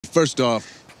First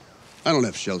off, I don't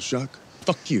have shell shock.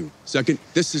 Fuck you. Second,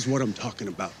 this is what I'm talking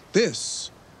about.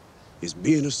 This is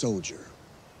being a soldier.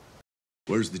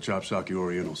 Where's the chop socky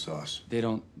oriental sauce? They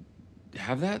don't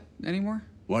have that anymore?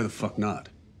 Why the fuck not?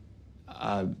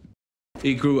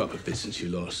 He grew up a bit since you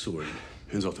last saw him.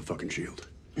 Hands off the fucking shield.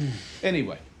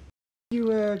 Anyway. You,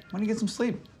 want to get some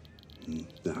sleep?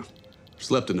 No.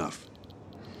 Slept enough.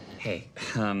 Hey,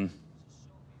 can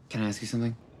I ask you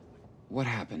something? What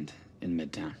happened in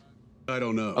Midtown? I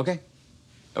don't know. Okay,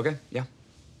 yeah.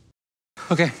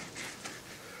 Okay,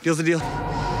 deal's a deal.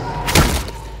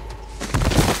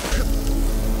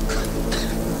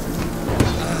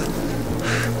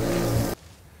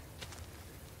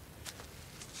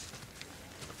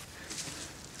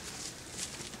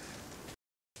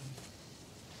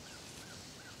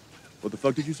 What the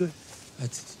fuck did you say?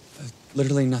 It's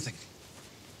literally nothing.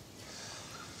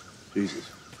 Jesus.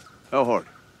 How hard?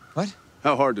 What?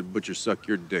 How hard did Butcher suck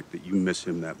your dick that you miss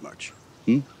him that much?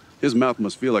 His mouth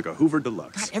must feel like a Hoover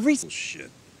Deluxe. God, every... Bullshit.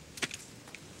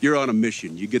 You're on a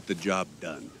mission. You get the job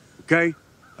done, okay?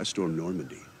 I stormed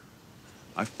Normandy.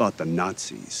 I fought the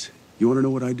Nazis. You want to know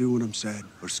what I do when I'm sad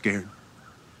or scared?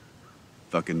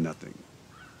 Fucking nothing.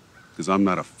 Because I'm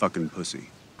not a fucking pussy.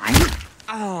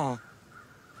 Oh.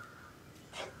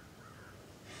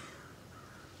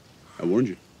 I warned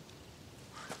you.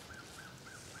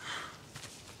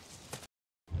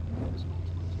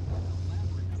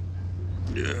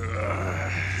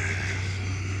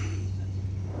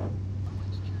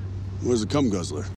 Where's the cum guzzler?